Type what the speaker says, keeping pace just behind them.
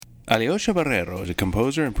Alyosha Barreiro is a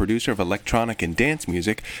composer and producer of electronic and dance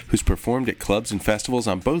music who's performed at clubs and festivals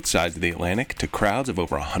on both sides of the Atlantic to crowds of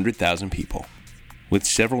over 100,000 people. With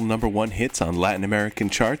several number one hits on Latin American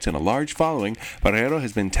charts and a large following, Barreiro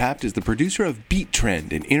has been tapped as the producer of Beat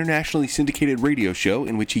Trend, an internationally syndicated radio show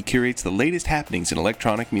in which he curates the latest happenings in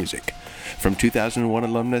electronic music. From 2001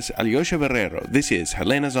 alumnus Alyosha Barreiro, this is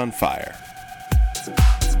Helena's on Fire.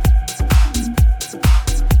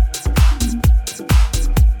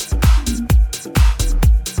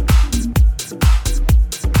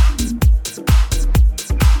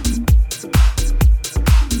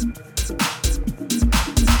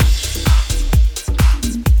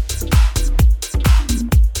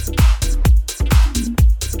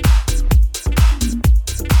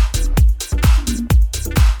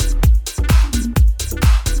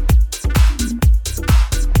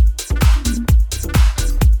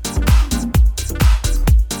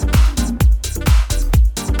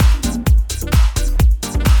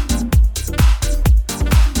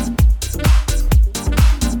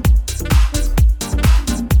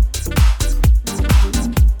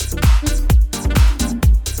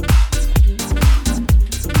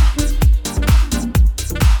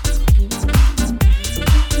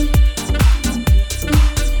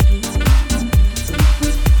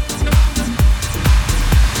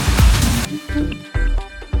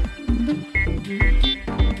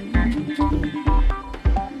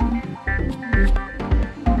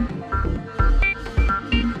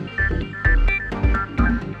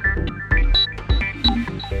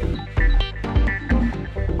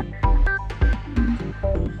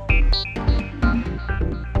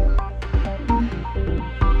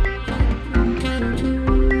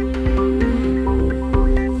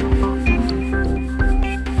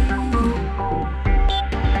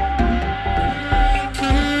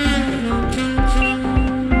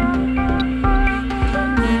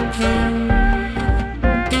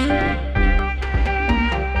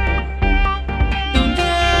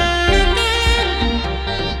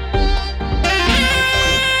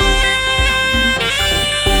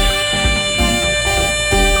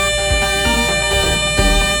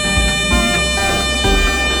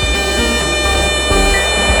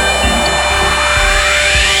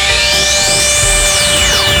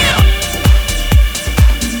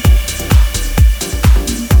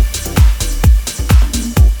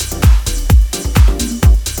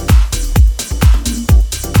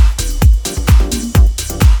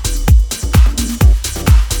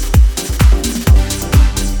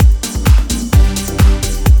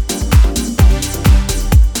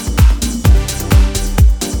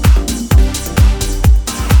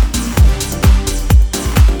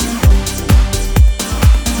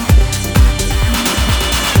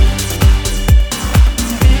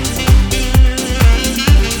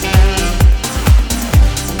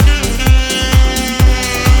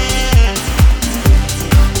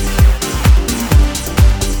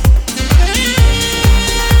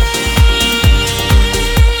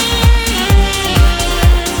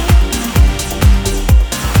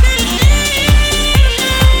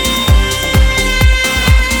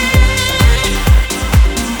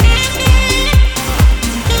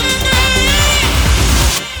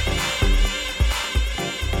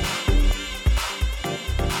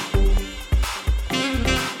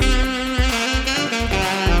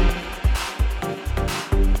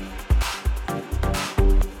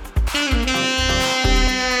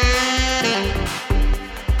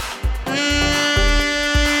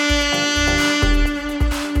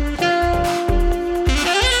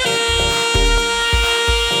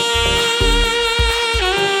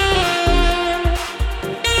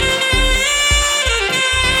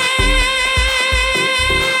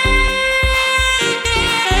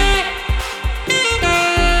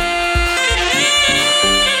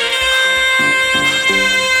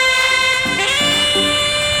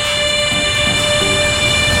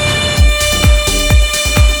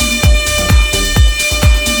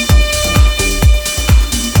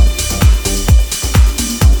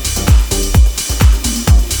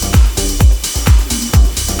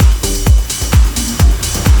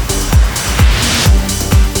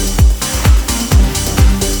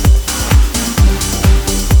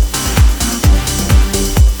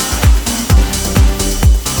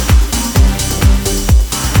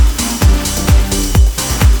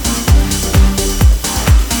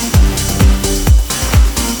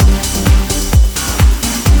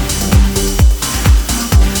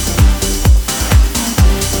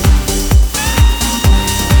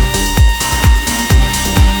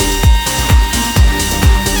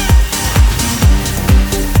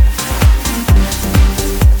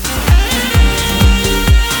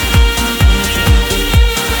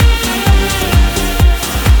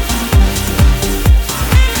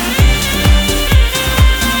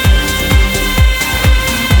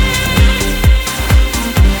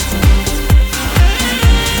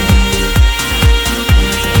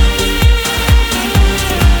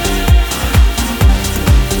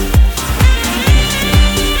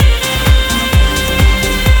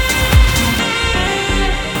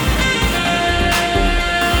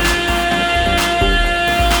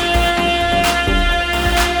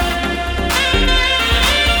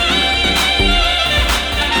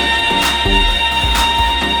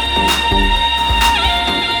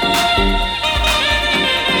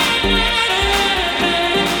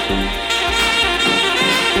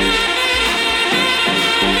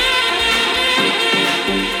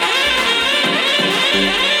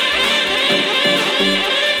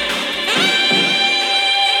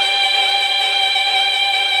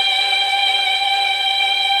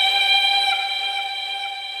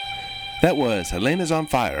 That was Helena's on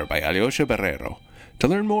Fire by Alyosha Barreiro. To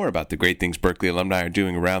learn more about the great things Berklee alumni are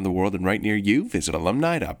doing around the world and right near you, visit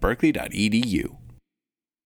alumni.Berklee.edu.